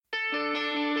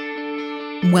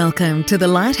Welcome to the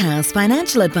Lighthouse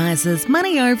Financial Advisors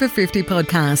Money Over 50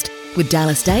 podcast with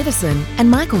Dallas Davison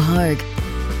and Michael Hogue.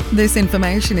 This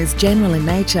information is general in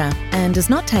nature and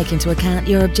does not take into account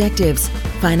your objectives,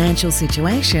 financial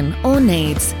situation, or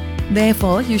needs.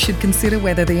 Therefore, you should consider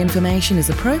whether the information is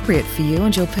appropriate for you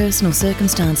and your personal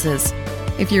circumstances.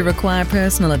 If you require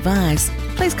personal advice,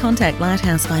 please contact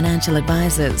Lighthouse Financial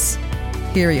Advisors.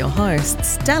 Here are your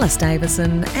hosts, Dallas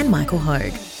Davison and Michael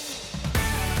Hogue.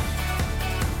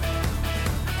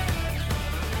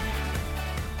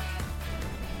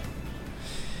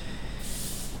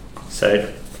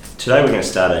 So today we're going to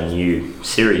start a new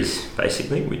series,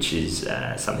 basically, which is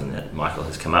something that Michael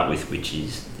has come up with, which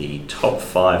is the top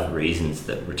 5 reasons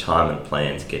that retirement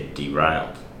plans get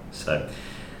derailed. So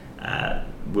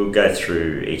we'll go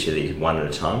through each of these one at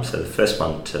a time. So the first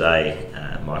one today,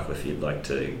 Michael, if you'd like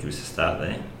to give us a start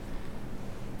there.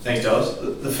 Thanks, Dallas.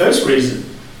 The first reason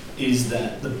is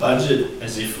that the budget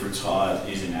as if retired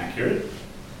is inaccurate.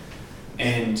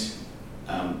 And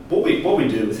what we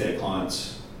do with our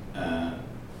clients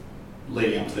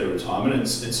leading up to their retirement,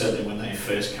 and certainly when they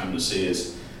first come to see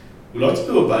us, we like to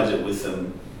do a budget with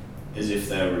them as if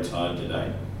they were retired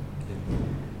today.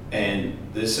 And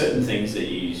there's certain things that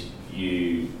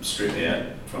you strip out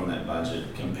from that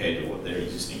budget compared to what their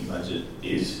existing budget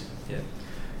is. Yeah.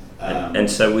 And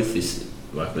so with this,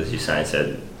 like as you're saying,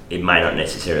 so it may not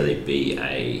necessarily be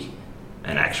an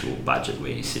actual budget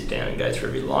where you sit down and go through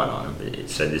every line item, but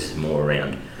so this is more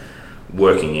around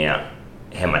working out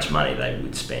how much money they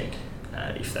would spend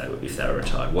if they were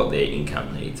retired, what their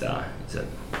income needs are.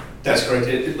 That's correct.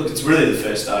 Look, it's really the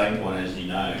first starting point, as you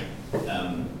know,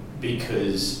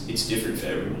 because it's different for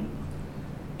everyone,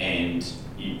 and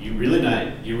you really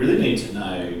need to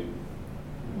know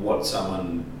what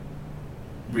someone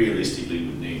realistically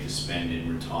would need to spend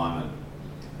in retirement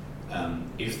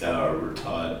if they are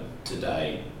retired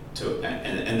today.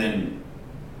 And then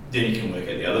you can work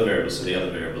out the other variables. So the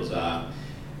other variables are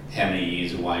how many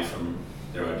years away from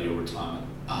their ideal retirement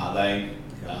are they?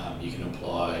 You can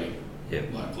apply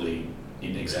likely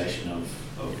indexation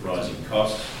of rising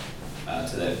costs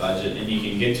to that budget, and you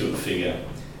can get to a figure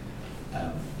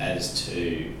as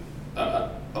to a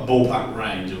ballpark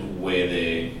range of where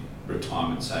their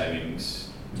retirement savings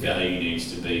value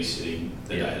needs to be sitting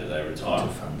the day that they retire.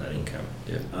 To fund that income.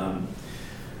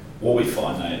 What we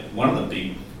find that one of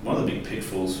the big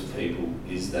pitfalls for people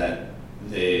is that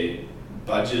their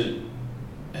budget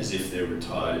as if they're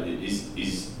retired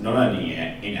is not only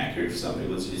inaccurate for some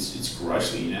people, it's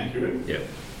grossly inaccurate. Yep.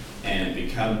 And it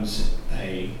becomes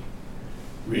a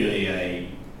race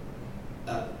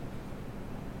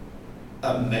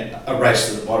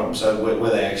to the bottom. So where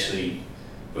they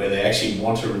actually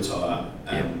want to retire.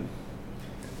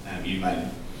 You made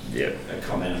a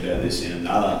comment about this in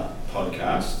another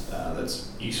podcast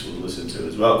that's useful to listen to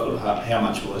as well, called How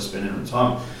Much Will I Spend in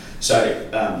Retirement?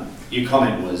 So your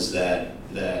comment was that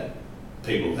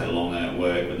people have had a long day at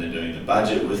work when they're doing the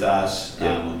budget with us,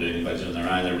 or doing the budget on their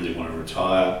own, they really want to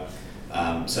retire.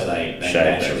 So they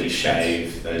naturally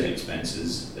shave those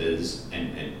expenses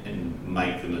and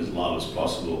make them as low as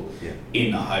possible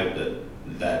in the hope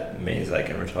that means they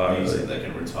can retire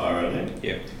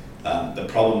early. The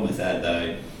problem with that,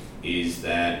 though, is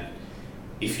that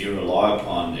if you rely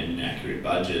upon an inaccurate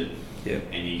budget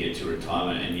and you get to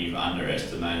retirement and you've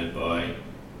underestimated by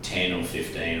 $10,000 or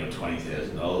 $15,000 or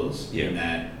 $20,000 in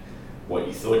that what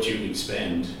you thought you would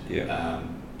spend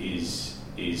is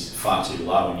far too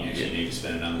low, and you actually need to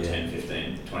spend another $10,000,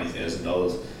 $15,000,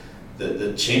 $20,000.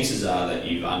 The chances are that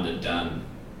you've underdone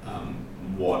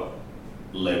what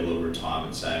level of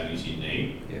retirement savings you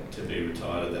need to be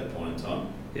retired at that point in time.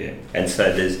 Yeah, and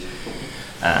so there's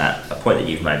a point that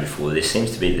you've made before. There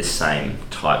seems to be the same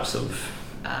types of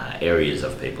areas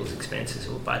of people's expenses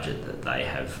or budget that they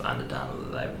have underdone,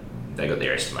 or that they got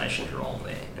their estimations wrong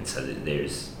there, and so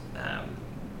there's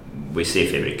we see a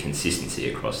fair bit of consistency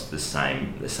across the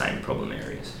same problem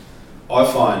areas. I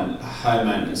find home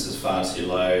maintenance is far too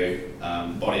low,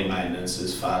 body maintenance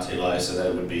is far too low, so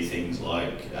that would be things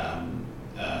like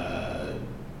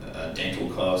dental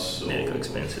costs, or medical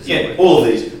expenses. All of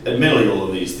these. Admittedly, all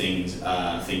of these things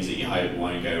are things that you hope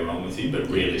won't go wrong with you, but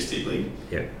realistically,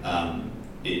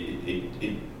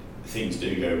 things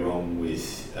do go wrong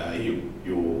with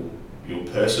your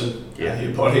person,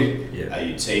 your body,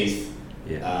 your teeth,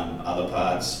 other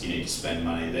parts. You need to spend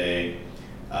money there.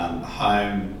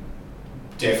 Home,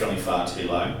 definitely far too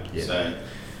low. So,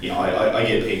 I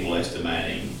get people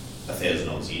estimating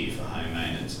 $1,000 a year for home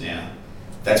maintenance now.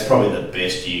 That's probably the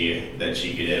best year that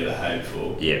you could ever hope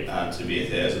for, to be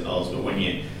 $1,000. But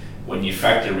when you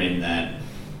factor in that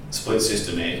split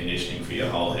system air conditioning for your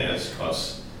whole house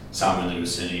costs somewhere in the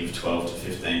vicinity of $12,000 to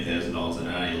 $15,000, and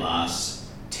it only lasts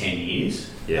 10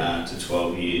 years to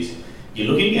 12 years.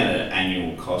 You're looking at an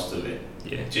annual cost of it.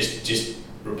 Yeah. Just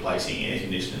replacing air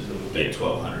conditioners of about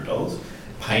 $1,200.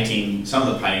 Painting, some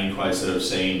of the painting quotes that I've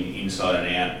seen inside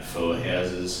and out for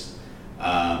houses,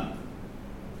 up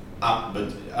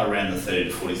but around the $30,000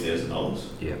 to $40,000.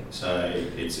 Yeah. So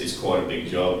it's quite a big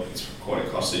job. It's quite a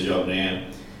costly job now.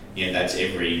 Yeah, that's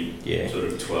every sort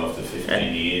of 12 to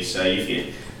 15 years. So if you're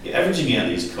averaging out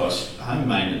these costs, home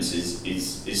maintenance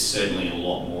is certainly a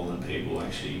lot more than people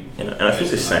actually. And I think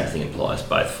the same thing applies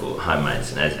both for home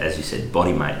maintenance and, as you said,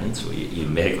 body maintenance or your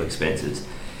medical expenses.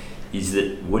 Is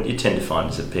that what you tend to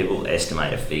find is that people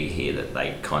estimate a figure here that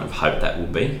they kind of hope that will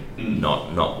be,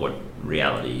 not what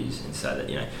reality is, and so that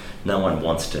no one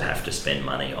wants to have to spend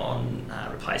money on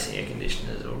replacing air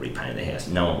conditioners or repainting their house.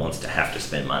 No one wants to have to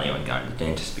spend money on going to the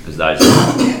dentist because those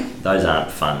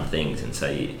aren't fun things, and so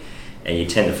you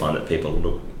tend to find that people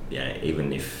look,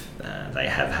 even if they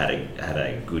have had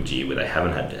a good year where they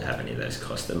haven't had to have any of those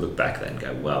costs, they look back and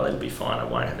go, well, it'll be fine. I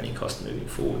won't have any costs moving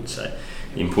forward. So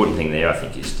the important thing there, I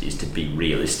think, is to be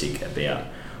realistic about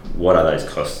what are those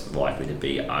costs likely to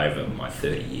be over my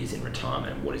 30 years in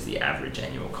retirement. What is the average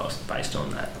annual cost based on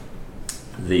that?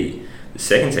 The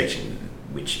second section,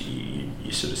 which you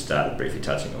sort of started briefly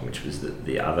touching on, which was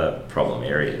the other problem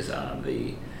areas are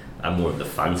more of the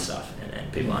fun stuff,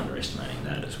 and people underestimating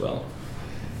that as well.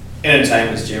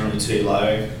 Entertainment's generally too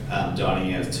low.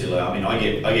 Dining out is too low. I mean, I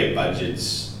get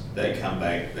budgets that come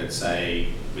back that say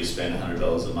we spend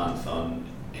 $100 a month on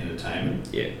entertainment.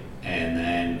 Yeah. And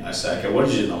then I say, okay, what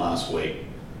did you do in the last week?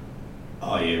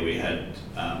 Oh yeah, we had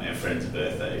our friend's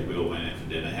birthday. We all went out for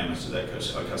dinner. How much did that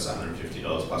cost? It cost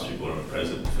 $150. Plus we bought him a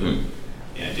present. For,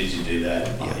 did you do that?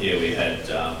 Yeah. Oh, yeah, we had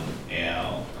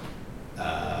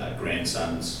our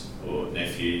grandson's or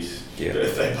nephew's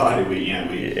birthday party. We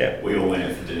all went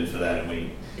out for dinner for that,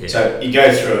 and so you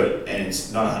go through it, and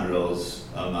it's not $100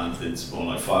 a month. It's more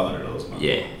like $500 a month.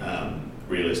 Yeah.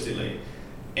 Realistically.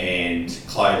 And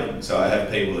clothing. So I have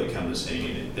people that come to see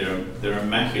me. They're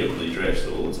immaculately dressed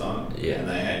all the time. Yeah.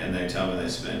 And they tell me they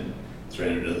spend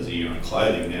 $300 a year on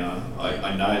clothing. Now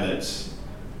I know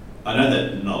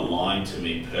that not lying to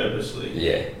me purposely.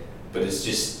 Yeah. But it's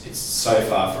so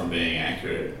far from being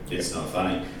accurate. It's not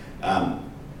funny.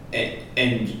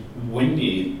 And when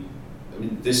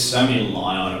there's so many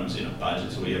line items in a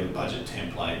budget. So we have a budget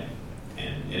template,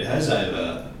 and it has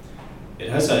over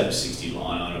 60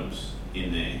 line items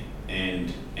in there,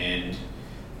 and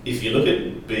if you look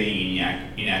at being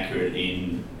inaccurate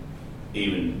in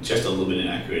even just a little bit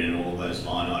inaccurate in all of those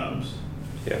line items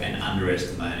and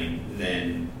underestimating,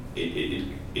 then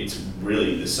it's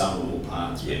really the sum of all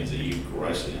parts means that you've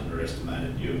grossly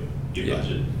underestimated your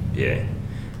budget. Yeah,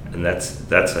 and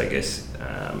that's I guess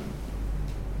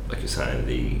like you're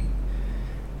saying,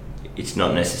 it's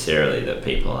not necessarily that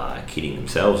people are kidding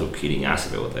themselves or kidding us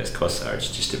about what those costs are.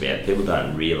 It's just about people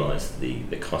don't realise the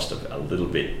cost of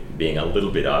being a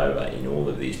little bit over in all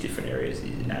of these different areas.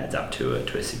 It adds up to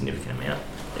a significant amount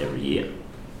every year.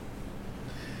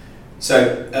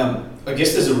 So I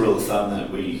guess there's a rule of thumb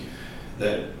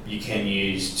that you can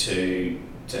use to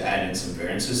add in some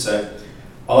variances. So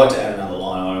I like to add another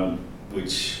line item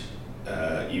which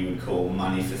you would call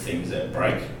money for things that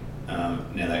break.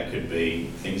 Now that could be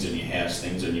things on your house,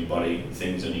 things on your body,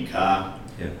 things on your car.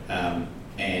 Yeah.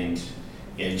 And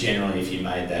generally if you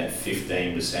made that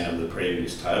 15% of the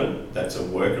previous total, that's a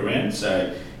workaround.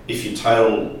 So if your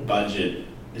total budget,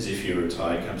 as if you're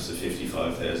retired, comes to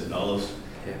 $55,000,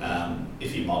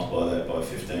 if you multiply that by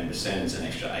 15%, it's an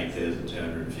extra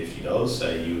 $8,250. So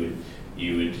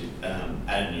you would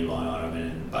add a new line item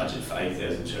and budget for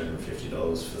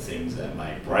 $8,250 for things that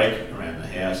may break around the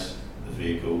house, the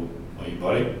vehicle, or your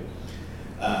body.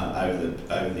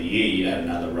 Over the year, you'd add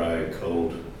another row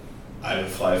called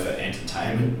overflow for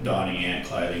entertainment, dining out,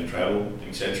 clothing, travel,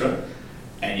 etc.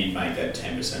 And you'd make that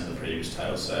 10% of the previous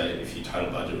total. So if your total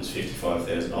budget was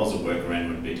 $55,000, a workaround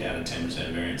would be down to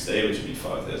 10% variance there, which would be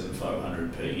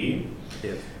 $5,500 per year.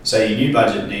 Yep. So your new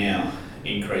budget now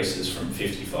increases from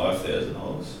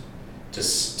 $55,000 to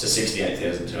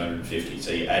 $68,250.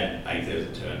 So you add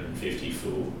 $8,250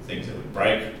 for things that would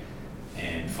break,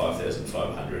 and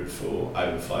 $5,500 for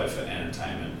overflow for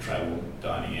entertainment, travel,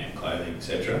 dining out, clothing,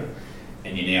 etc.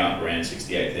 And you're now up around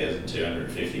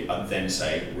 $68,250. I'd then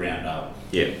say round up.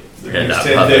 Yeah. Round up,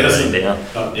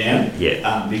 up, down.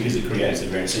 Yeah. Because it creates a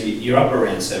variance. So you're up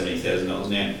around $70,000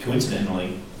 now.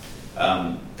 Coincidentally,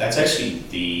 that's actually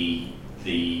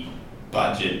the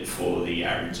budget for the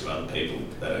average of other people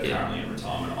that are currently in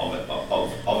retirement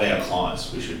of our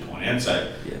clients, we should point out.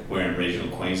 So we're in regional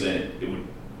Queensland. It would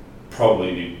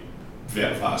probably be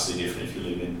vastly different if you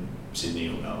live in Sydney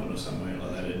or Melbourne or somewhere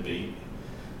like that. It'd be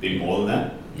more than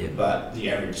that. Yeah. But the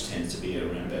average tends to be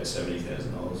around about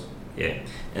 $70,000. Yeah,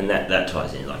 and that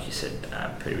ties in, like you said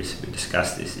previously, we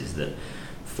discussed this, is that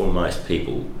for most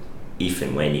people, if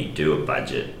and when you do a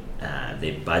budget,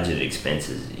 their budgeted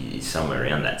expenses is somewhere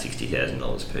around that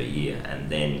 $60,000 per year. And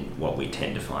then what we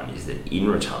tend to find is that in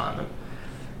retirement,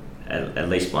 at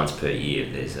least once per year,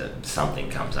 there's something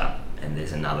comes up and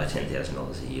there's another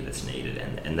 $10,000 a year that's needed.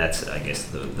 And that's, I guess,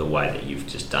 the way that you've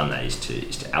just done that is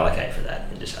to allocate for that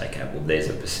and just say, okay, well, there's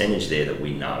a percentage there that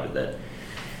we know that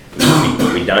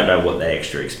we don't know what the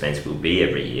extra expense will be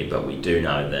every year, but we do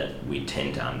know that we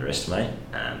tend to underestimate.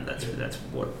 That's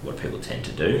what people tend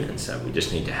to do, and so we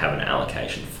just need to have an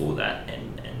allocation for that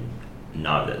and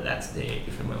know that that's there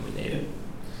if and when we need it.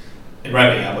 And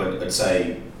wrapping up, I'd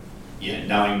say,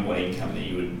 knowing what income that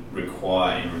you would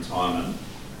require in retirement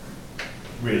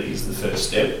really is the first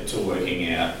step to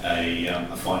working out a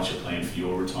financial plan for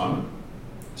your retirement.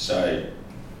 So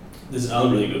there's another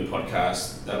really good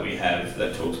podcast that we have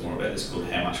that talks more about this called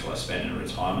How Much Will I Spend in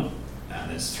Retirement?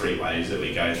 There's 3 ways that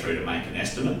we go through to make an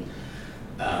estimate.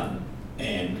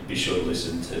 And be sure to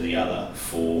listen to the other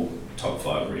 4 top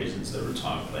 5 reasons that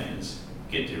retirement plans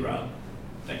get derailed.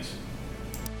 Thanks.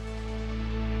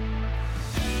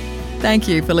 Thank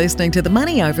you for listening to the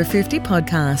Money Over 50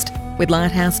 podcast with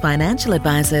Lighthouse Financial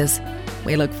Advisors.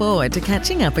 We look forward to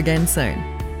catching up again soon.